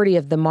majority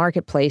of the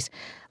marketplace,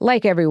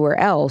 like everywhere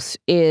else,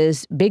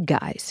 is big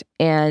guys.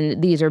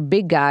 And these are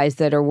big guys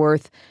that are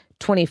worth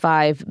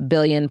 $25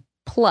 billion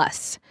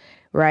plus,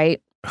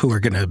 right? Who are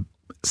going to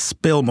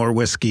spill more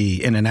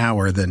whiskey in an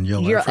hour than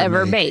you'll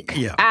ever make.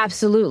 Yeah.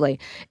 Absolutely.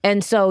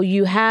 And so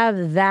you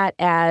have that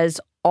as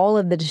all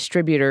of the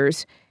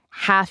distributors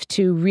have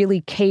to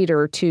really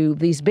cater to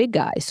these big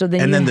guys. So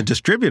then the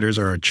distributors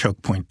are a choke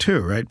point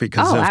too, right?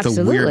 Because of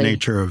the weird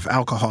nature of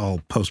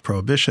alcohol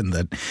post-prohibition,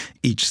 that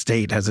each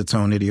state has its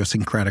own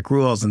idiosyncratic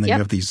rules. And then you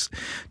have these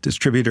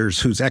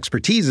distributors whose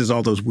expertise is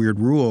all those weird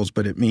rules,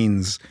 but it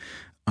means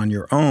on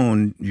your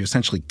own, you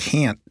essentially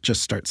can't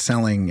just start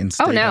selling in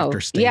state after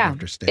state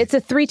after state. It's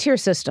a 3-tier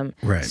system.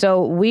 Right.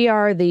 So we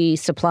are the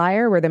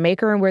supplier, we're the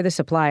maker, and we're the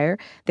supplier.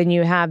 Then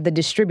you have the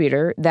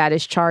distributor that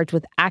is charged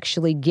with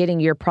actually getting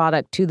your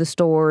product to the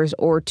stores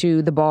or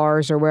to the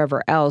bars or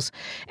wherever else.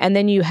 And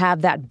then you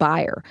have that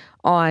buyer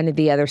on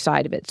the other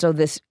side of it. So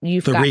the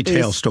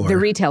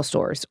retail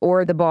stores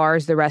or the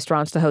bars, the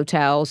restaurants, the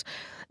hotels.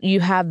 You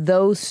have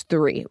those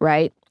 3,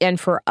 right? And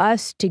for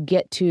us to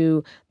get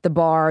to the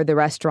bar, the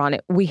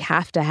restaurant, we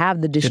have to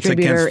have the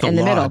distributor in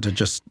the middle. To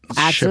just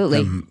Absolutely.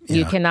 Ship them. Yeah.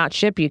 You cannot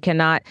ship.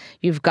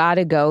 You've got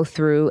to go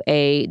through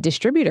a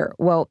distributor.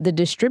 Well, the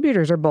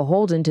distributors are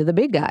beholden to the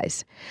big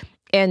guys.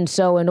 And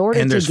so in order to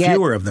get... And there's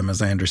fewer of them,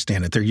 as I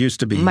understand it. There used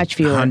to be much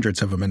fewer.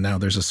 Hundreds of them, and now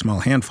there's a small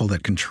handful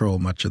that control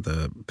much of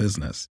the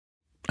business.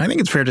 I think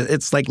it's fair to...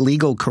 It's like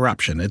legal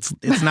corruption. It's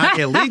not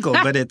illegal,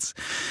 but it's...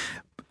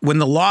 When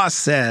the law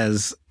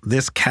says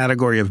this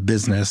category of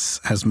business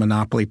has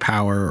monopoly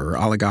power or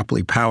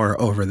oligopoly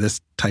power over this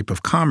type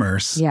of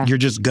commerce, you're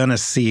just going to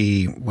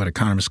see what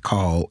economists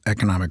call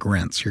economic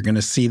rents. You're going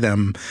to see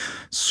them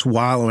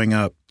swallowing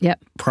up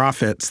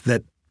profits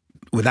that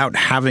without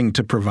having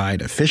to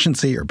provide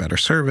efficiency or better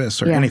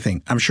service or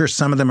anything. I'm sure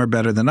some of them are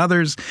better than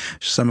others.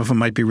 Some of them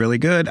might be really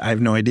good. I have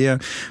no idea.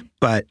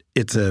 But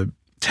it's a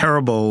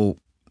terrible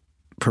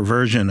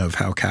perversion of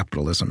how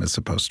capitalism is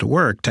supposed to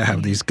work, to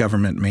have these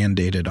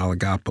government-mandated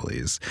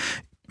oligopolies.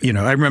 You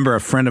know, I remember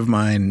a friend of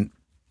mine,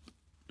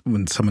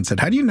 when someone said,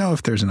 how do you know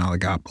if there's an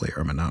oligopoly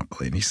or a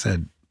monopoly? And he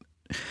said,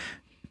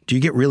 do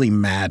you get really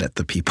mad at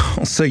the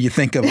people? So you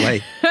think of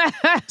like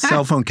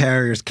cell phone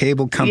carriers,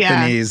 cable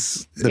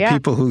companies, the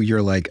people who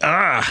you're like,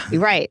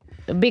 Right.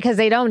 Because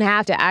they don't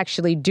have to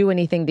actually do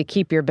anything to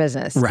keep your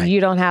business. Right. You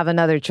don't have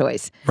another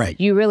choice. Right.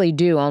 You really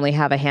do only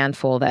have a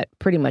handful that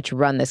pretty much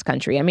run this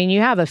country. I mean,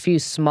 you have a few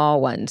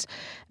small ones,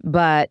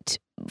 but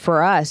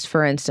for us,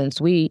 for instance,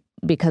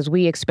 because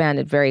we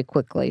expanded very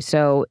quickly.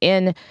 So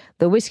in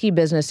the whiskey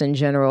business in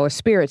general, or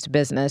spirits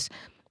business,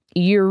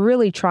 you're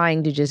really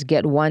trying to just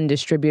get one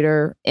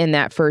distributor in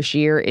that first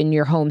year in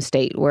your home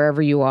state,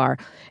 wherever you are.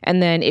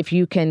 And then if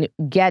you can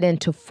get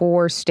into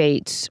 4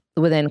 states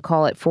within,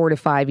 call it 4 to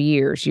 5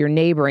 years, your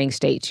neighboring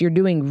states, you're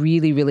doing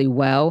really, really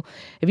well.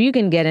 If you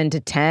can get into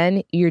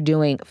 10, you're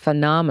doing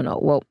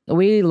phenomenal. Well,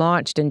 we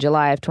launched in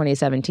July of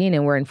 2017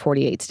 and we're in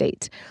 48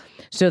 states.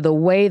 So the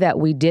way that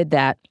we did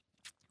that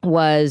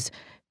was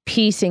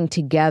piecing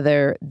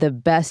together the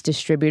best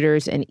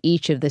distributors in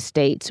each of the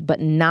states, but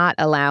not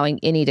allowing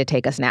any to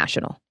take us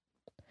national.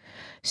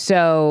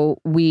 So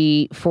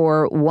we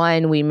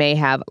may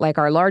have, like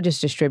our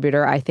largest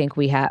distributor, I think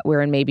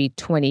we're in maybe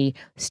 20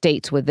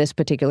 states with this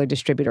particular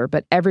distributor,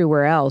 but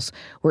everywhere else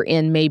we're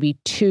in maybe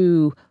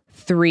 2,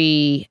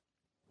 3,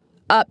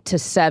 up to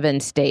 7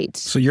 states.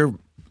 So you're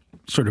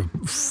sort of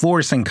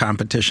forcing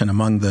competition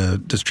among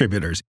the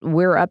distributors.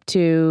 We're up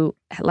to,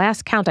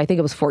 last count, I think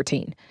it was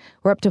 14.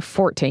 We're up to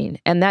 14,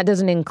 and that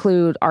doesn't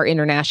include our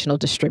international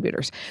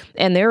distributors.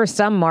 And there are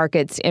some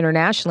markets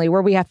internationally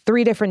where we have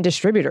 3 different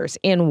distributors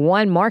in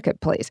one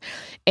marketplace.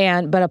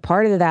 But a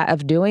part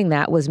of doing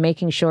that was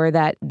making sure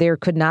that there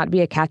could not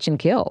be a catch and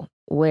kill,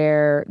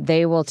 where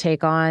they will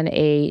take on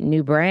a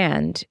new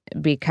brand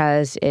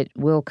because it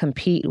will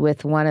compete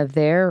with one of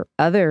their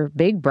other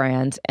big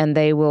brands, and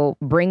they will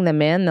bring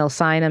them in, they'll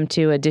sign them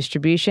to a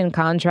distribution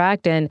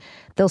contract, and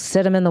they'll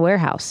sit them in the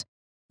warehouse.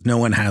 No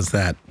one has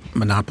that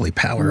monopoly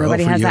power over you.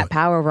 Nobody has that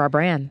power over our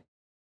brand.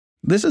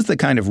 This is the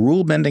kind of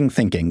rule-bending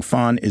thinking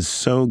Fawn is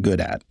so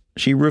good at.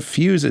 She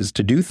refuses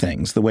to do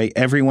things the way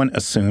everyone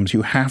assumes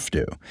you have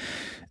to.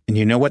 And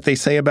you know what they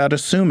say about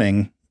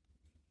assuming?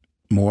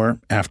 More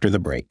after the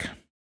break.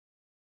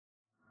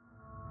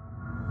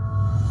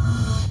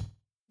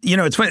 You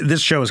know, it's funny.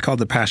 This show is called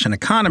The Passion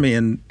Economy,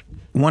 and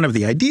one of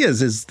the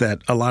ideas is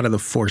that a lot of the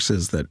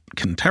forces that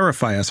can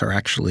terrify us are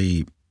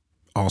actually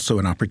also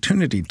an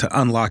opportunity to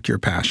unlock your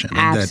passion.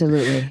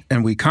 Absolutely.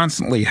 And we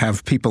constantly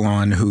have people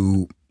on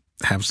who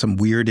have some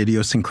weird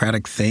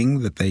idiosyncratic thing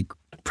that they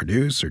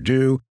produce or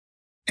do.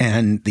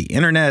 And the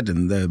internet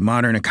and the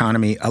modern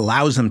economy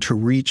allows them to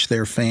reach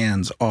their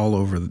fans all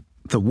over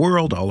the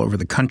world, all over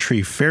the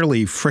country,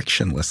 fairly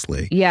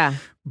frictionlessly. Yeah.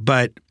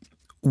 But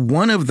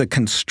one of the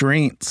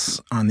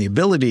constraints on the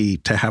ability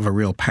to have a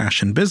real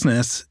passion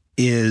business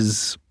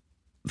is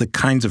the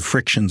kinds of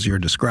frictions you're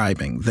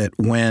describing, that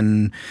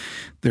when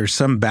there's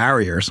some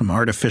barrier, some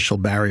artificial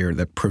barrier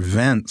that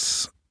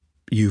prevents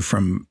you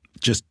from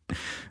just,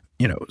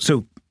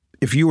 so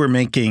if you were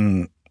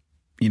making,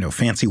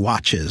 fancy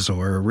watches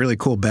or really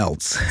cool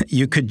belts,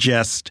 you could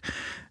just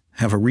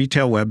have a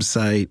retail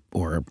website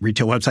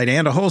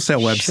and a wholesale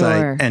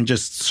website and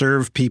just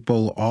serve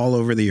people all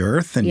over the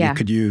earth. And you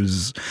could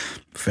use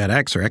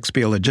FedEx or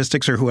XPO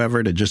Logistics or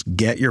whoever to just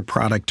get your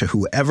product to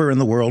whoever in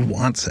the world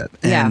wants it.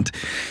 Yeah. And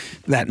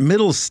that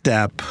middle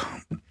step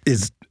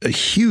is a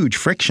huge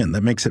friction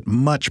that makes it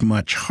much,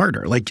 much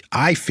harder. Like,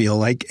 I feel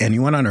like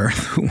anyone on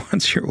earth who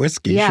wants your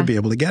whiskey should be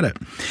able to get it.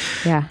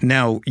 Yeah.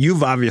 Now,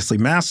 you've obviously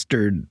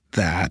mastered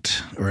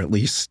that, or at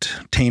least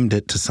tamed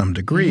it to some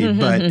degree,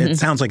 but it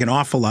sounds like an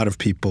awful lot of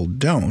people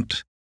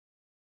don't.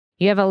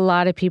 You have a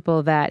lot of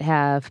people that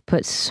have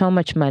put so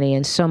much money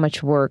and so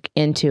much work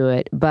into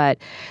it, but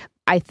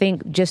I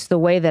think just the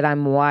way that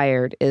I'm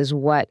wired is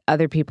what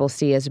other people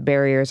see as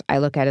barriers, I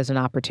look at as an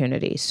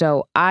opportunity.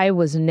 So I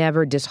was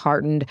never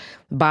disheartened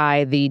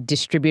by the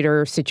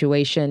distributor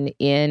situation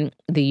in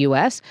the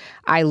U.S.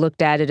 I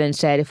looked at it and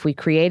said, if we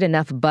create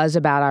enough buzz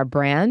about our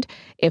brand,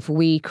 if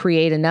we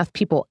create enough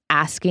people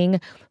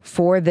asking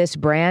for this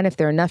brand, if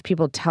there are enough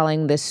people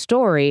telling this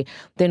story,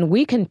 then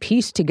we can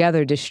piece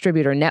together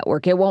distributor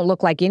network. It won't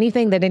look like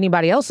anything that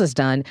anybody else has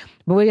done,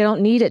 but we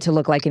don't need it to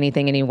look like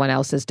anything anyone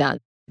else has done.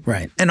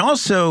 Right. And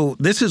also,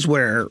 this is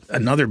where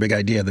another big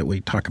idea that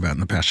we talk about in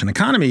the Passion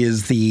Economy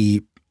is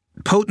the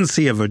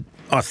potency of an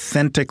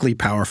authentically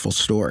powerful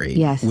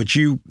story, which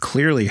you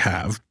clearly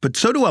have. But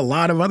so do a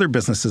lot of other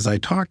businesses I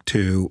talk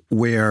to,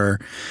 where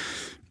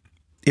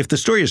if the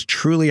story is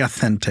truly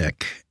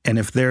authentic and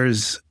if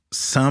there's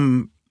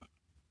some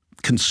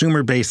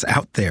consumer base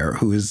out there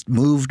who is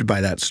moved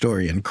by that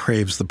story and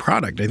craves the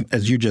product. And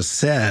as you just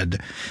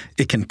said,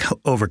 it can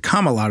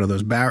overcome a lot of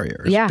those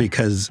barriers. Yeah.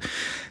 Because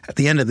at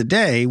the end of the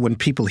day, when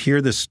people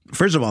hear this,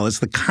 first of all, it's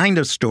the kind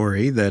of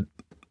story that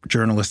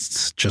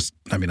journalists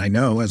I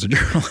know as a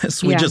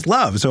journalist, we just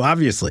love. So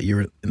obviously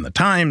you're in the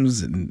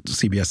Times and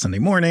CBS Sunday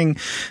Morning.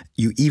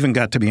 You even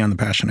got to be on the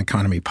Passion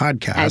Economy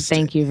podcast.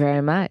 Thank you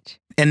very much.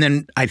 And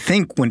then I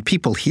think when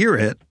people hear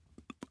it,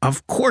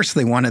 of course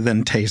they want to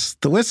then taste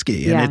the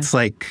whiskey. And it's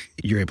like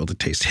you're able to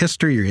taste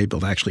history. You're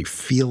able to actually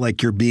feel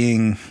like you're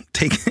being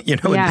taken,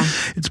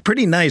 It's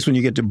pretty nice when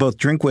you get to both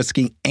drink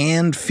whiskey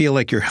and feel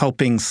like you're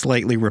helping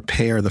slightly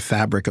repair the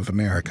fabric of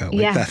America.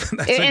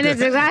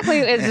 It's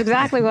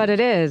exactly what it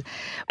is.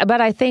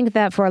 But I think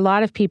that for a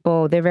lot of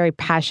people, they're very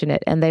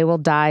passionate and they will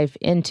dive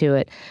into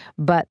it.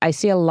 But I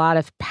see a lot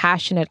of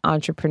passionate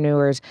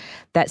entrepreneurs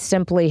that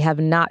simply have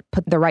not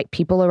put the right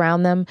people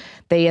around them.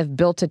 They have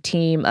built a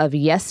team of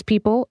yes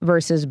people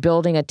versus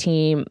building a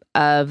team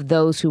of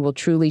those who will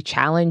truly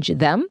challenge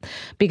them.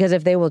 Because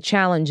if they will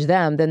challenge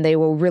them, then they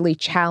will really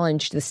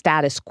challenge the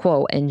status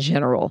quo in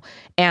general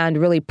and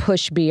really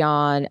push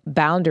beyond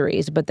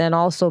boundaries. But then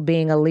also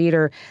being a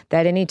leader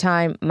that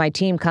anytime my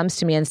team comes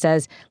to me and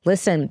says,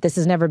 listen, this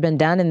has never been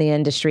done in the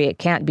industry, it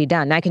can't be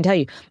done. And I can tell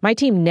you, my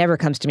team never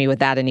comes to me with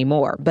that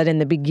anymore. But in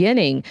the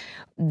beginning,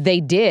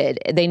 they did.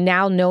 They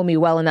now know me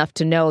well enough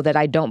to know that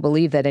I don't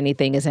believe that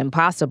anything is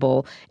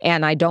impossible,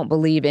 and I don't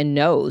believe in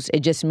no's. It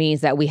just means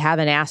that we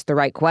haven't asked the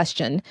right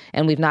question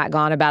and we've not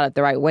gone about it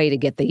the right way to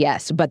get the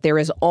yes. But there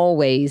is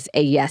always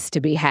a yes to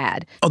be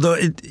had. Although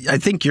I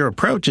think your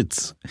approach,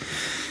 it's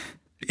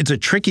a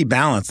tricky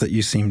balance that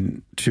you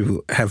seem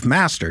to have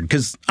mastered.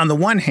 Because on the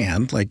one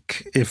hand,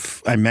 like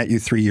if I met you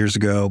 3 years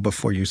ago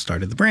before you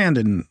started the brand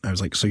and I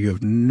was like, so you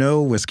have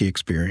no whiskey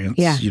experience.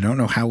 Yeah. You don't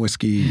know how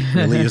whiskey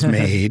really is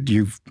made.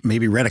 You've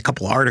maybe read a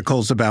couple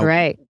articles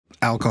about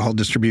alcohol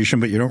distribution,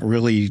 but you don't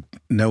really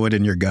know it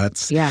in your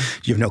guts. Yeah.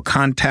 You have no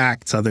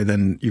contacts other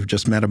than you've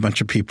just met a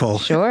bunch of people.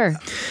 Sure.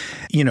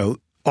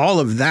 All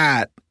of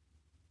that.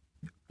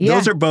 Yeah.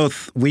 Those are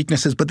both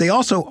weaknesses, but they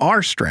also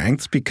are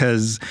strengths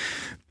because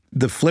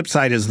the flip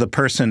side is the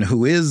person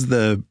who is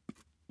the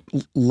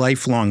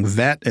lifelong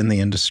vet in the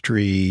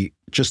industry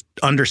just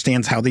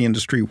understands how the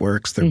industry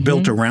works. They're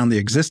built around the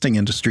existing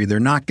industry. They're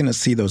not going to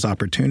see those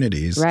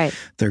opportunities. Right.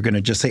 They're going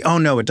to just say, oh,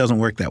 no, it doesn't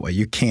work that way.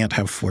 You can't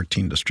have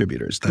 14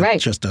 distributors. That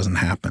just doesn't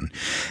happen.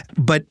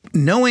 But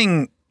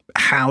knowing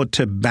how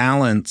to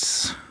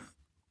balance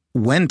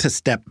when to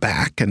step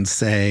back and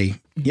say,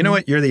 you know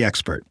what, you're the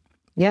expert.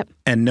 Yep.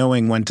 And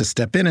knowing when to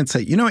step in and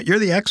say, you know what, you're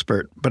the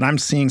expert, but I'm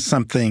seeing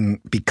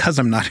something because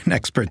I'm not an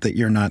expert that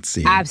you're not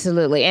seeing.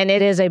 Absolutely. And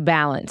it is a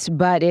balance,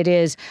 but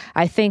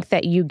I think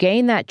that you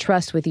gain that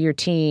trust with your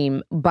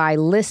team by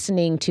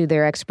listening to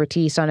their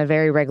expertise on a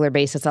very regular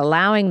basis,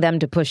 allowing them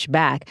to push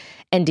back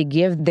and to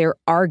give their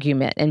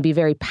argument and be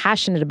very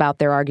passionate about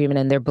their argument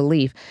and their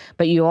belief.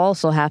 But you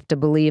also have to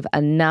believe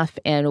enough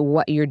in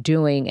what you're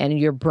doing and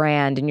your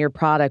brand and your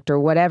product or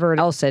whatever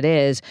else it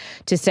is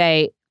to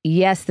say,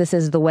 yes, this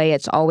is the way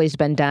it's always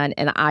been done,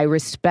 and I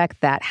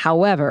respect that.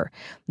 However,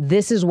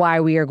 this is why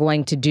we are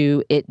going to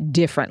do it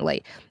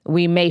differently.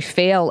 We may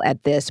fail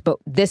at this, but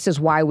this is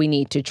why we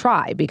need to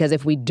try, because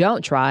if we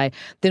don't try,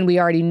 then we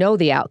already know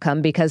the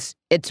outcome because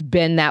it's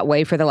been that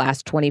way for the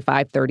last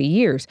 25, 30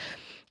 years.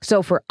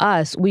 So for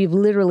us, we've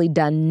literally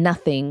done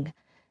nothing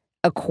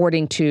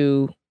according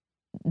to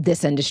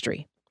this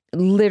industry.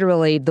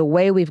 Literally, the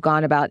way we've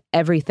gone about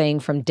everything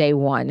from day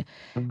one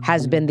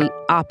has been the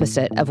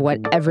opposite of what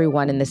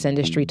everyone in this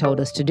industry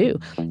told us to do.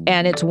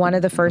 And it's one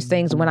of the first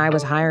things when I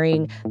was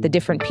hiring the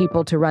different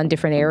people to run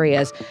different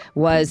areas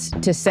was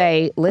to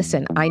say,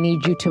 listen, I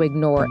need you to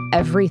ignore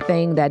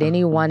everything that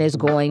anyone is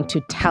going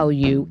to tell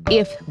you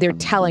if they're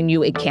telling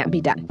you it can't be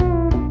done.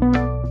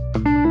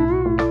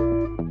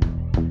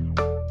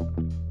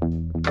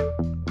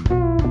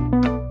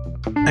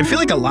 I feel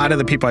like a lot of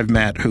the people I've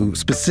met who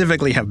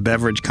specifically have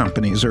beverage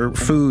companies or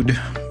food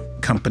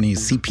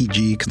companies,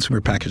 CPG,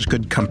 consumer packaged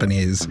good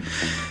companies,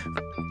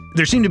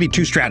 there seem to be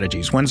two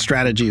strategies. One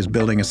strategy is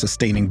building a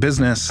sustaining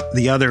business.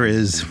 The other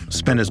is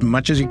spend as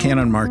much as you can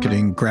on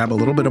marketing, grab a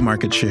little bit of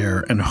market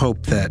share, and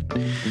hope that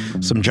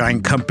some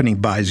giant company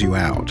buys you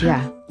out.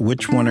 Yeah.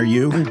 Which one are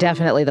you? I'm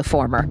definitely the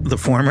former. The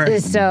former?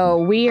 So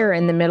we are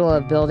in the middle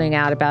of building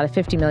out about a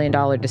 $50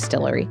 million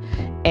distillery.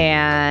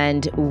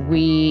 And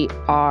we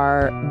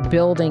are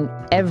building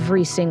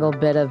every single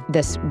bit of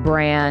this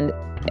brand.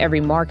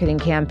 Every marketing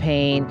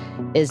campaign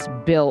is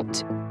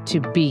built to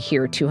be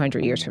here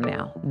 200 years from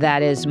now.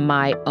 That is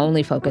my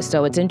only focus.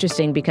 So it's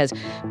interesting because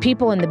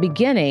people in the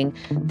beginning,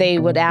 they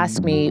would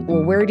ask me,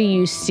 well, where do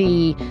you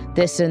see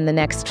this in the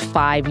next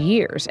 5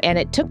 years? And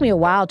it took me a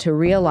while to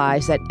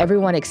realize that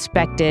everyone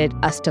expected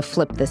us to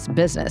flip this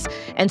business.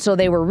 And so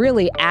they were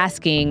really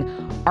asking,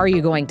 are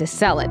you going to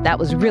sell it? That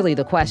was really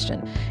the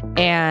question.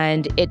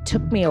 And it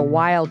took me a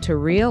while to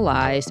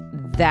realize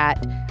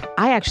that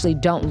I actually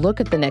don't look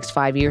at the next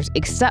 5 years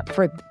except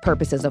for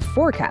purposes of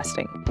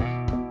forecasting.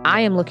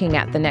 I am looking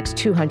at the next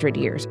 200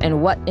 years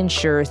and what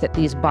ensures that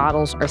these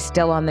bottles are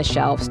still on the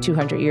shelves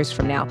 200 years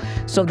from now.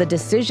 So the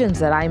decisions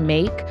that I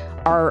make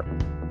are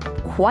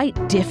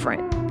quite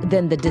different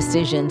than the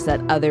decisions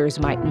that others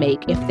might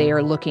make if they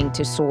are looking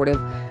to sort of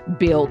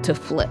build to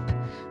flip.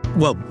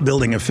 Well,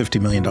 building a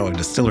 $50 million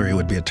distillery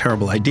would be a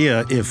terrible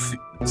idea if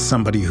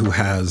somebody who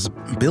has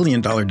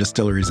billion-dollar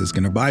distilleries is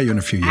going to buy you in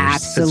a few years.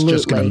 Absolutely. It's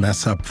just going to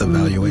mess up the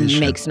valuation.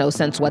 Makes no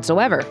sense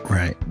whatsoever.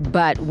 Right.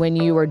 But when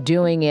you are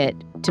doing it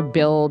to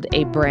build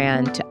a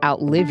brand to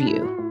outlive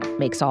you,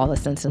 makes all the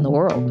sense in the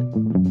world.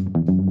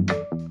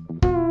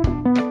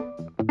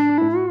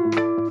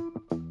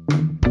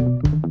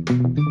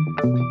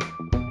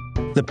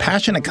 The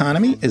Passion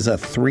Economy is a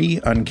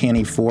 3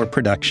 Uncanny 4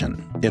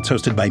 production. It's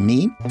hosted by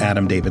me,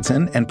 Adam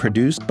Davidson, and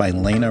produced by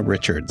Lena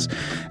Richards.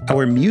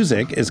 Our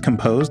music is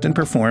composed and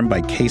performed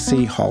by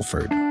Casey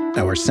Halford.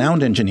 Our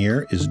sound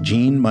engineer is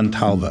Gene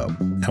Montalvo.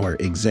 Our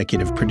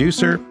executive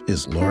producer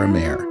is Laura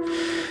Mayer.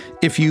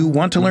 If you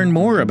want to learn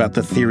more about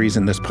the theories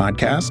in this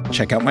podcast,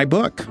 check out my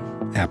book,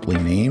 aptly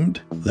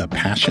named The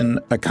Passion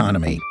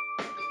Economy.